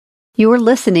You are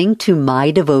listening to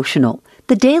My Devotional,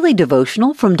 the daily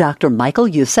devotional from Dr. Michael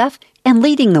Youssef and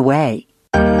Leading the Way.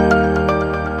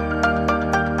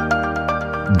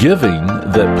 Giving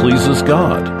That Pleases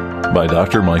God by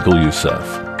Dr. Michael Youssef.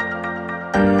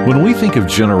 When we think of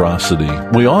generosity,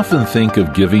 we often think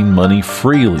of giving money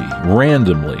freely,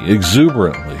 randomly,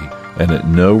 exuberantly, and at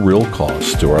no real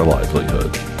cost to our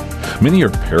livelihood. Many are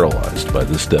paralyzed by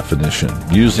this definition,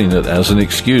 using it as an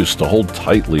excuse to hold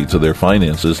tightly to their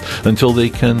finances until they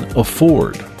can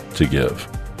afford to give.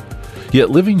 Yet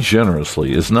living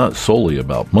generously is not solely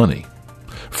about money.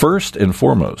 First and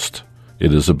foremost,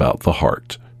 it is about the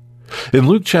heart. In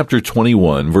Luke chapter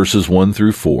 21, verses 1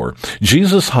 through 4,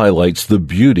 Jesus highlights the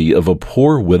beauty of a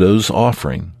poor widow's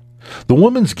offering. The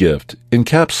woman's gift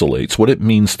encapsulates what it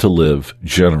means to live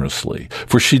generously,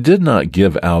 for she did not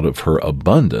give out of her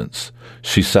abundance.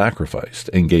 She sacrificed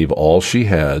and gave all she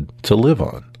had to live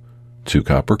on, 2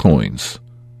 copper coins,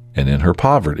 and in her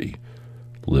poverty,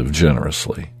 lived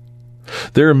generously.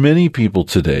 There are many people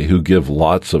today who give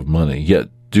lots of money, yet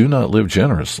do not live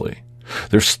generously.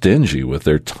 They're stingy with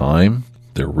their time,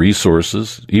 their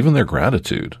resources, even their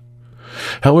gratitude.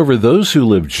 However, those who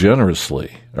live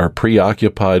generously are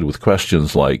preoccupied with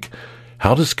questions like,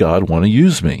 how does God want to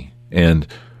use me? And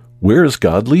where is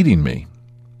God leading me?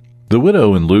 The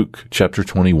widow in Luke chapter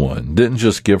 21 didn't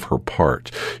just give her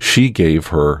part, she gave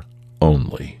her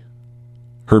only.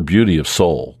 Her beauty of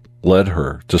soul led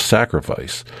her to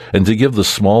sacrifice and to give the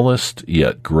smallest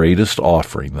yet greatest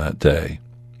offering that day.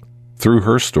 Through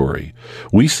her story,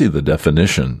 we see the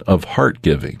definition of heart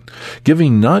giving,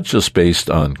 giving not just based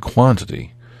on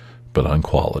quantity, but on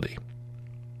quality.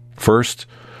 First,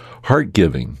 heart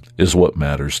giving is what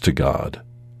matters to God.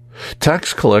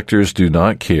 Tax collectors do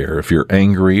not care if you're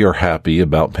angry or happy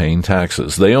about paying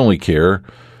taxes. They only care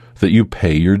that you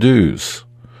pay your dues.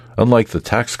 Unlike the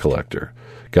tax collector,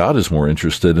 God is more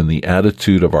interested in the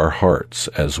attitude of our hearts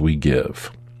as we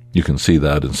give. You can see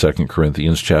that in 2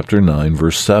 Corinthians chapter 9,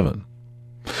 verse 7.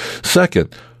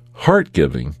 Second, heart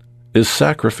giving is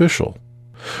sacrificial.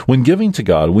 When giving to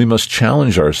God, we must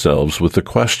challenge ourselves with the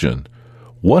question,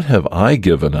 what have I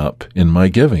given up in my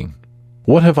giving?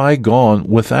 What have I gone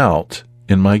without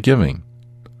in my giving?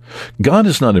 God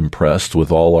is not impressed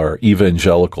with all our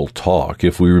evangelical talk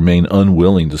if we remain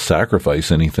unwilling to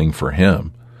sacrifice anything for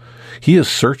Him. He is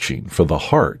searching for the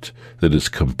heart that is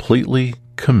completely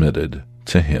committed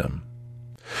to Him.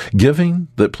 Giving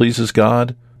that pleases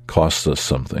God costs us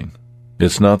something.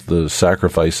 It's not the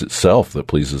sacrifice itself that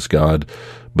pleases God,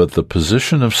 but the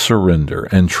position of surrender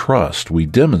and trust we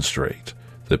demonstrate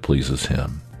that pleases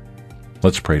Him.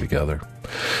 Let's pray together.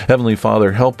 Heavenly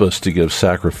Father, help us to give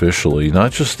sacrificially,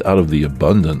 not just out of the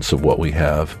abundance of what we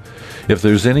have. If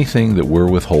there's anything that we're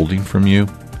withholding from You,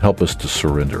 help us to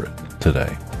surrender it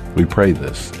today. We pray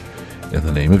this in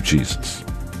the name of Jesus.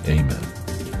 Amen.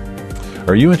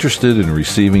 Are you interested in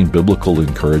receiving biblical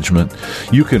encouragement?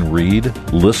 You can read,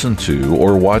 listen to,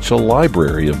 or watch a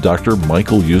library of Dr.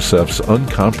 Michael Youssef's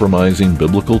uncompromising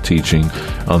biblical teaching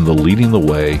on the Leading the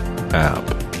Way app.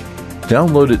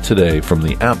 Download it today from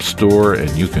the App Store and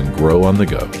you can grow on the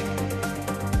go.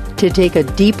 To take a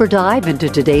deeper dive into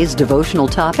today's devotional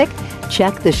topic,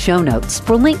 check the show notes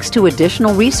for links to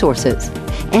additional resources.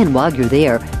 And while you're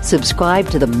there, subscribe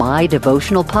to the My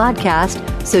Devotional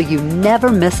podcast so you never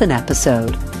miss an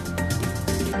episode.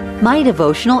 My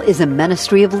Devotional is a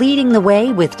ministry of Leading the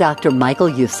Way with Dr. Michael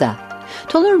Youssef.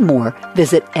 To learn more,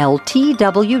 visit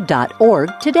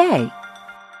ltw.org today.